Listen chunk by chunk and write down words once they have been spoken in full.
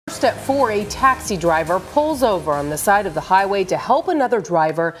First at 4, a taxi driver pulls over on the side of the highway to help another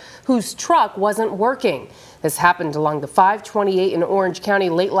driver whose truck wasn't working. This happened along the 528 in Orange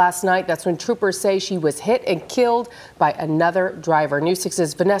County late last night. That's when troopers say she was hit and killed by another driver. News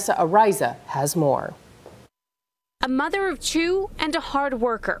 6's Vanessa Ariza has more. A mother of two and a hard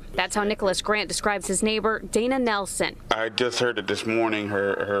worker. That's how Nicholas Grant describes his neighbor, Dana Nelson. I just heard it this morning.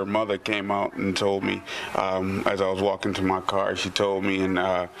 Her mother came out and told me as I was walking to my car. She told me,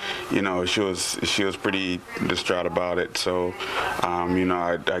 and you know, she was pretty distraught about it. So, you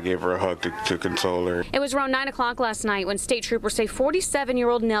know, I gave her a hug to console her. It was around 9 o'clock last night when state troopers say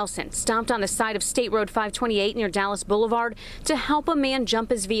 47-year-old Nelson stopped on the side of State Road 528 near Dallas Boulevard to help a man jump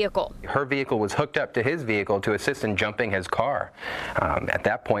his vehicle. Her vehicle was hooked up to his vehicle to assist in jumping his car. At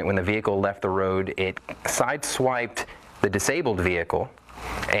that point, when the vehicle left the road, it sideswiped the disabled vehicle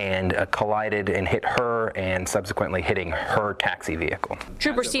and collided and hit her, and subsequently hitting her taxi vehicle.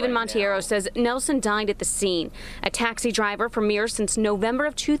 Trooper Stephen Montiero says Nelson died at the scene. A taxi driver for Mir since November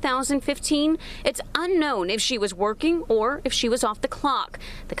of 2015. It's unknown if she was working or if she was off the clock.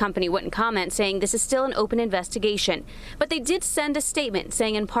 The company wouldn't comment, saying this is still an open investigation. But they did send a statement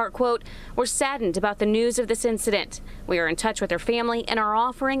saying in part, quote, "We're saddened about the news of this incident. We are in touch with her family and are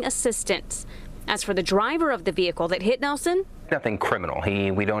offering assistance." As for the driver of the vehicle that hit Nelson, nothing criminal.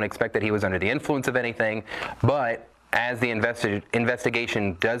 We don't expect that he was under the influence of anything, but as the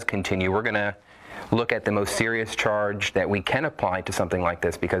investigation does continue, we're going to look at the most serious charge that we can apply to something like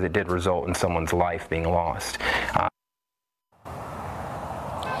this, because it did result in someone's life being lost.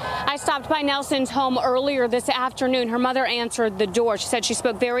 I stopped by Nelson's home earlier this afternoon. Her mother answered the door. She said she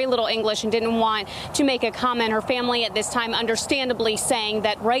spoke very little English and didn't want to make a comment. Her family at this time understandably saying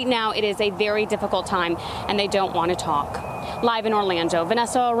that right now it is a very difficult time and they don't want to talk. Live in Orlando,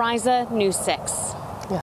 Vanessa Ariza, News 6.